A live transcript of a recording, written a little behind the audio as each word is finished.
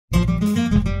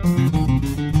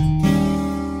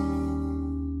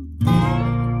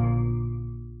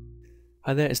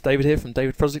Hi there, it's David here from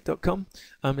davidfrosdick.com.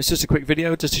 It's just a quick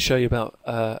video just to show you about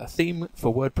a theme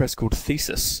for WordPress called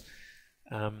Thesis.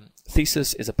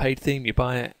 Thesis is a paid theme, you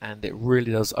buy it, and it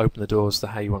really does open the doors to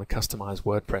how you want to customize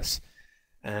WordPress.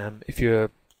 If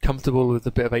you're comfortable with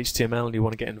a bit of HTML and you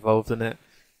want to get involved in it,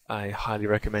 I highly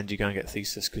recommend you go and get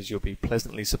Thesis because you'll be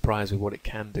pleasantly surprised with what it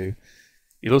can do.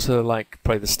 You'll also like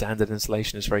probably the standard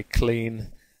installation is very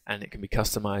clean and it can be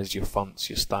customized, your fonts,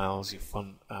 your styles, your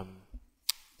font,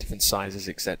 different sizes,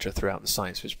 etc. throughout the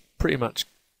site. So it's pretty much,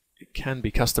 it can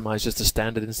be customized just a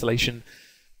standard installation,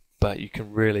 but you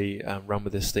can really run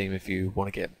with this theme if you want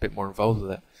to get a bit more involved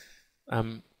with it.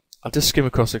 I'll just skim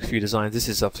across a few designs. This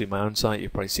is obviously my own site,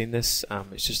 you've probably seen this.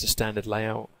 It's just a standard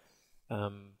layout.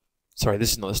 Sorry,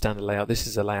 this is not a standard layout, this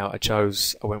is a layout I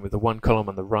chose. I went with the one column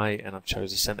on the right and I've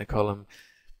chose a center column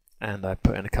and I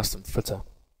put in a custom footer.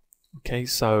 Okay,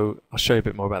 so I'll show you a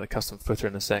bit more about the custom footer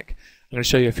in a sec. I'm going to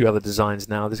show you a few other designs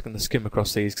now. I'm just going to skim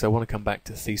across these because I want to come back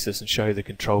to Thesis and show you the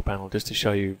control panel just to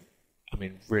show you, I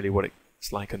mean, really what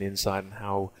it's like on the inside and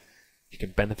how you can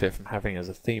benefit from having it as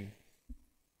a theme.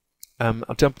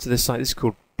 I'll jump to this site. This is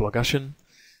called Blogution.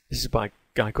 This is by a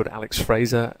guy called Alex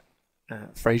Frazier,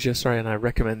 and I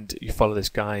recommend you follow this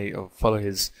guy or follow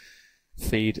his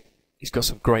feed. He's got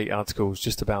some great articles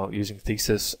just about using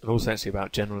Thesis and also actually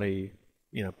about generally,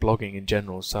 you know, blogging in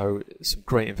general. So some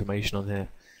great information on here.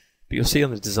 But you'll see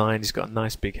on the design, he's got a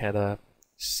nice big header,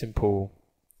 simple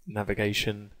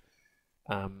navigation.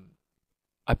 I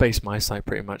base my site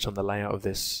pretty much on the layout of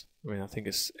this. I mean, I think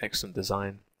it's excellent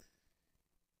design.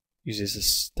 Uses a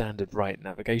standard right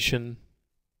navigation.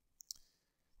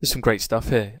 There's some great stuff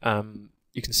here.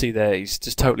 You can see there he's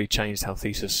just totally changed how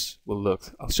Thesis will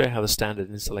look. I'll show you how the standard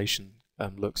installation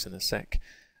looks in a sec.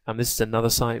 This is another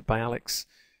site by Alex.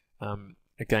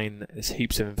 Again, there's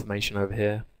heaps of information over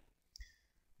here,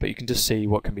 but you can just see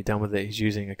what can be done with it. He's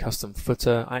using a custom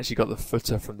footer. I actually got the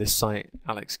footer from this site.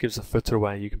 Alex gives a footer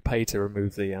away. You can pay to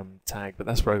remove the tag, but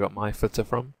that's where I got my footer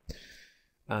from.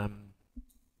 But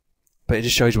it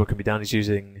just shows you what can be done. He's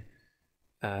using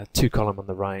two column on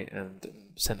the right and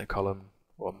center column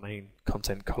or main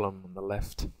content column on the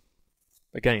left.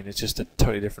 Again, it's just a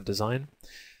totally different design.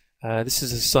 This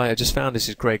is a site I just found. This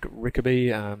is Greg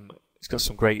Rickaby. He's got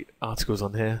some great articles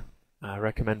on here. I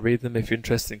recommend read them if you're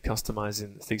interested in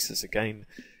customizing the Thesis. Again,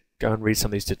 go and read some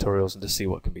of these tutorials and just see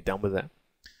what can be done with it.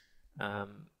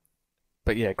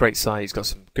 But yeah, great site. He's got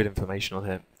some good information on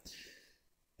here.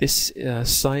 This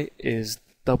site is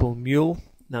Double Mule.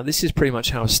 Now this is pretty much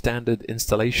how a standard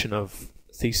installation of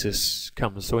Thesis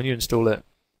comes. So when you install it,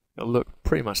 it'll look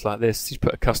pretty much like this. He's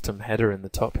put a custom header in the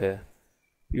top here.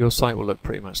 Your site will look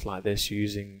pretty much like this.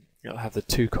 You'll have the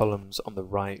two columns on the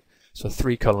right, so a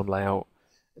 3-column layout,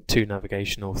 two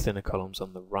navigational thinner columns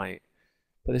on the right.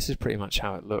 But this is pretty much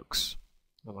how it looks.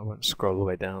 Well, I won't scroll all the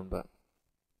way down, but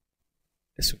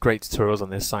there's some great tutorials on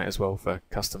this site as well for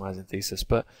customizing Thesis.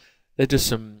 But they're just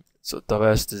some sort of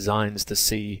diverse designs to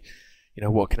see, you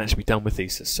know, what can actually be done with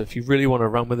Thesis. So if you really want to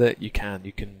run with it, you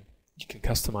can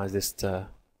customize this to,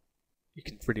 you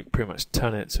can really pretty much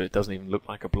turn it so it doesn't even look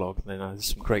like a blog. And then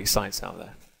there's some great sites out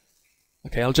there.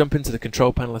 Okay, I'll jump into the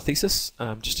control panel of Thesis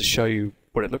just to show you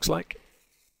what it looks like.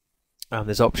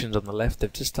 There's options on the left.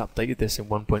 They've just updated this in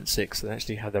 1.6. So they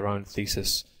actually have their own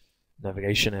Thesis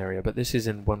navigation area, but this is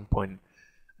in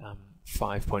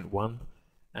 1.5.1.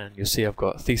 And you'll see I've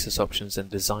got Thesis Options and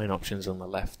Design Options on the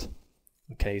left.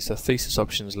 Okay, so Thesis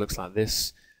Options looks like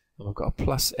this. And I've got a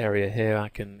plus area here. I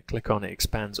can click on it,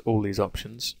 expands all these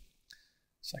options.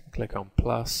 So I can click on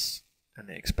plus and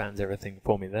it expands everything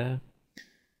for me there.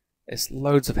 It's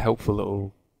loads of helpful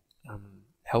little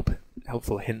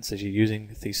helpful hints as you're using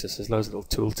Thesis. There's loads of little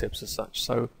tool tips as such.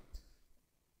 So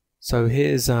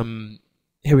here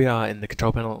we are in the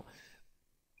control panel.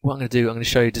 What I'm going to do, I'm going to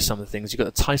show you just some of the things. You've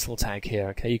got the title tag here.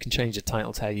 Okay, you can change the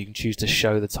title tag. You can choose to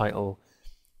show the title,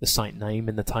 the site name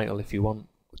in the title if you want,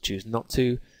 or choose not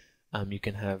to. You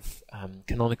can have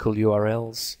canonical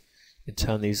URLs. You can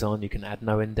turn these on. You can add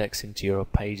no indexing to your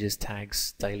pages,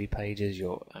 tags, daily pages,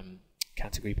 your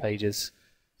category pages.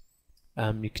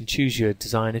 You can choose your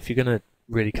design. If you're going to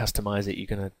really customize it, you're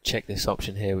going to check this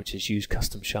option here, which is use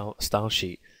custom style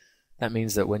sheet. That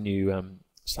means that when you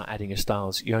start adding your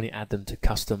styles, you only add them to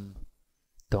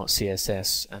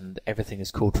custom.css and everything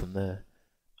is called from there.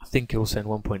 I think also in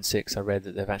 1.6 I read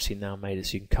that they've actually now made it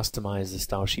so you can customize the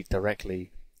style sheet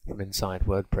directly from inside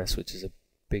WordPress, which is a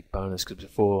big bonus because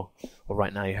before, or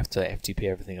right now, you have to FTP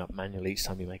everything up manually each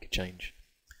time you make a change.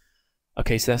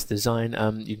 Okay, so that's design.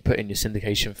 You can put in your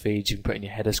syndication feeds, you can put in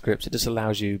your header scripts. It just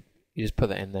allows you, you just put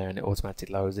that in there and it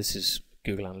automatically loads. This is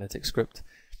Google Analytics script.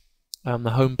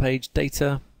 The home page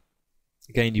data,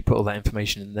 Again, you put all that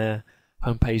information in there.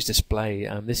 Homepage display,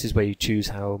 this is where you choose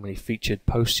how many featured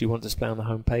posts you want to display on the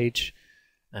homepage,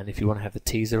 and if you want to have the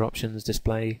teaser options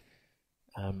display.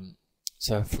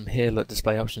 So from here, look,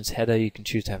 display options, header, you can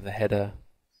choose to have the header,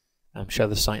 show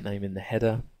the site name in the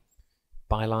header,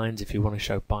 bylines if you want to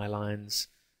show bylines,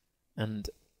 and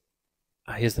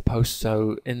here's the post.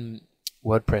 So in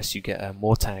WordPress you get a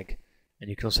more tag, and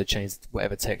you can also change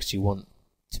whatever text you want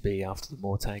to be after the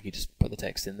more tag. You just put the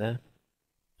text in there.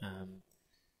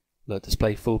 Look,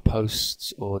 display full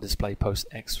posts or display post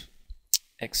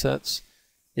excerpts.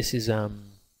 This is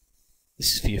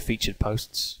for your featured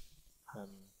posts.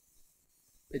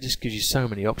 It just gives you so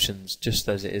many options, just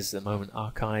as it is at the moment.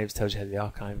 Archives tells you how the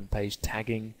archiving page,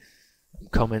 tagging,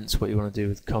 comments, what you want to do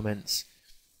with comments.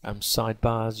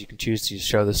 Sidebars, you can choose to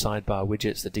show the sidebar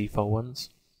widgets, the default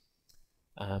ones.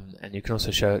 And you can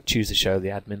also choose to show the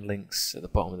admin links at the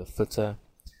bottom of the footer.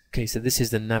 Okay, so this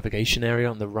is the navigation area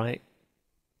on the right.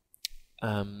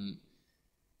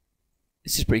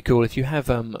 This is pretty cool. If you have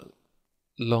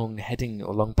long heading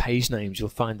or long page names, you'll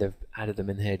find they've added them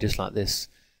in here just like this.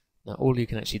 Now all you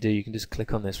can actually do, you can just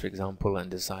click on this, for example, and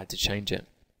decide to change it,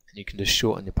 and you can just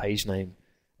shorten your page name,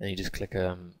 and you just click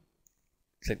the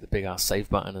big ass save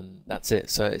button, and that's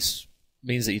it. So it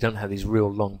means that you don't have these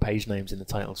real long page names in the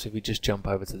title. So if we just jump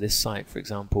over to this site, for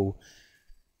example,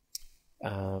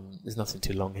 there's nothing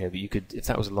too long here, but you could, if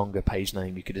that was a longer page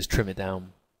name, you could just trim it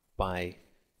down by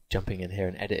jumping in here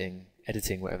and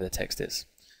editing whatever the text is.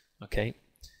 Okay.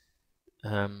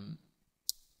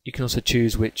 You can also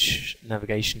choose which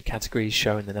navigation categories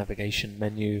show in the navigation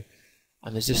menu,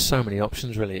 and there's just so many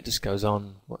options really. It just goes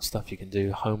on what stuff you can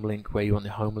do. Home link, where you want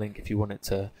the home link. If you want it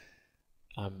to,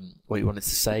 what you want it to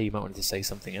say, you might want it to say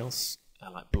something else,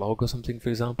 like blog or something, for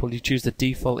example. You choose the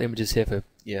default images here for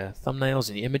your thumbnails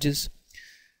and your images.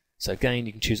 So again,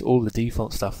 you can choose all the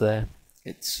default stuff there.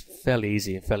 It's fairly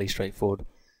easy and fairly straightforward.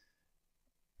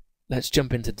 Let's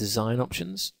jump into design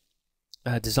options.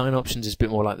 Design options is a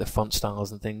bit more like the font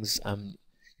styles and things.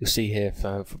 You'll see here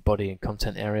for body and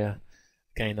content area.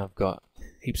 Again, I've got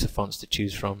heaps of fonts to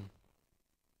choose from.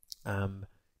 For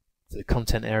the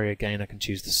content area, again, I can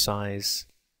choose the size,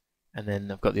 and then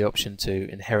I've got the option to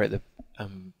inherit the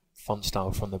font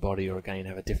style from the body, or again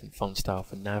have a different font style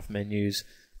for nav menus.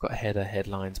 I've got a header,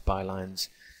 headlines, bylines.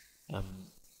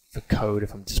 For code,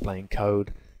 if I'm displaying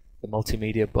code, the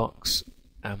multimedia box.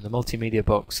 The multimedia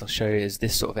box I'll show you is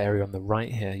this sort of area on the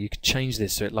right here. You can change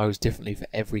this so it loads differently for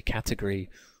every category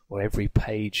or every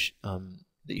page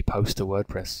that you post to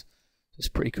WordPress. It's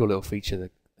a pretty cool little feature, the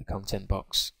content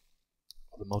box,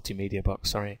 or the multimedia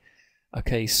box, sorry.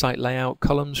 Okay, site layout,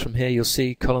 columns. From here you'll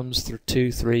see columns through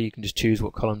 2, 3. You can just choose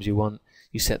what columns you want.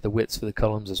 You set the widths for the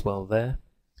columns as well there.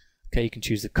 Okay, you can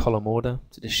choose the column order,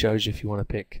 so it just shows you if you want to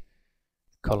pick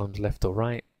columns left or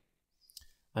right.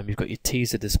 You've got your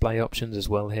teaser display options as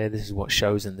well here. This is what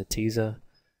shows in the teaser.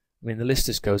 I mean, the list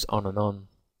just goes on and on.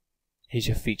 Here's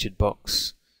your featured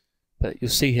box. But you'll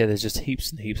see here there's just heaps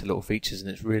and heaps of little features,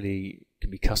 and it's really can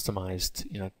be customized,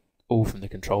 you know, all from the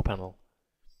control panel.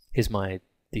 Here's my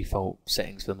default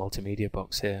settings for the multimedia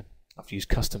box here. I've used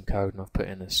custom code and I've put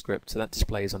in a script, so that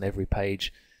displays on every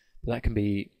page. But that can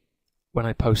be, when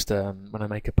I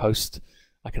make a post,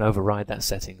 I can override that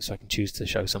setting, so I can choose to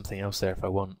show something else there if I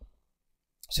want.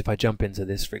 So if I jump into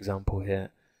this, for example, here,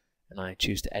 and I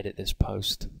choose to edit this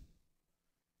post,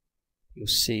 you'll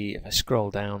see if I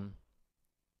scroll down,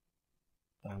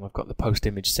 I've got the post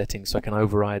image settings, so I can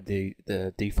override the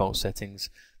default settings.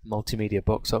 Multimedia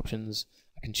box options,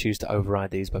 I can choose to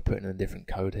override these by putting in a different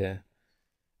code here.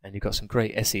 And you've got some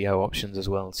great SEO options as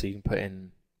well, so you can put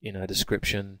in, you know, a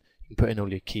description, you can put in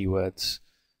all your keywords.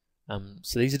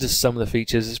 So these are just some of the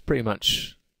features. It's pretty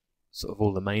much sort of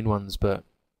all the main ones, but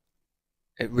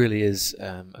it really is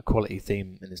a quality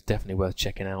theme, and it's definitely worth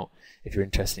checking out if you're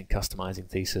interested in customizing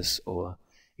Thesis, or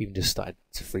even just started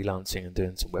to freelancing and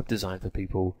doing some web design for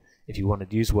people. If you want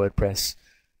to use WordPress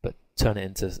but turn it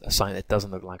into a site that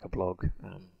doesn't look like a blog,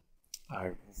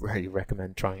 I really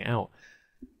recommend trying it out.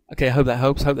 Okay, I hope that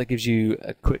helps. I hope that gives you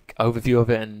a quick overview of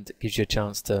it and gives you a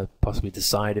chance to possibly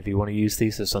decide if you want to use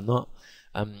Thesis or not.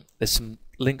 There's some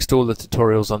links to all the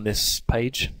tutorials on this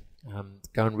page.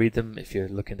 Go and read them if you're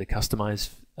looking to customize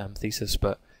Thesis,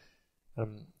 but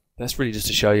that's really just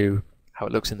to show you how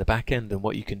it looks in the back end and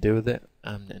what you can do with it,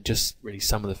 and just really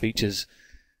some of the features.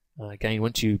 Again,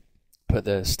 once you put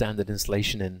the standard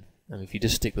installation in, if you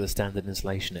just stick with the standard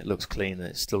installation, it looks clean and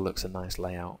it still looks a nice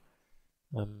layout.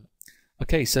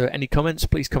 Okay, so any comments,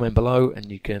 please comment below,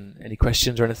 and you can, any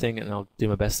questions or anything, and I'll do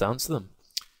my best to answer them.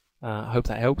 I hope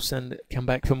that helps, and come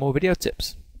back for more video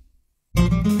tips.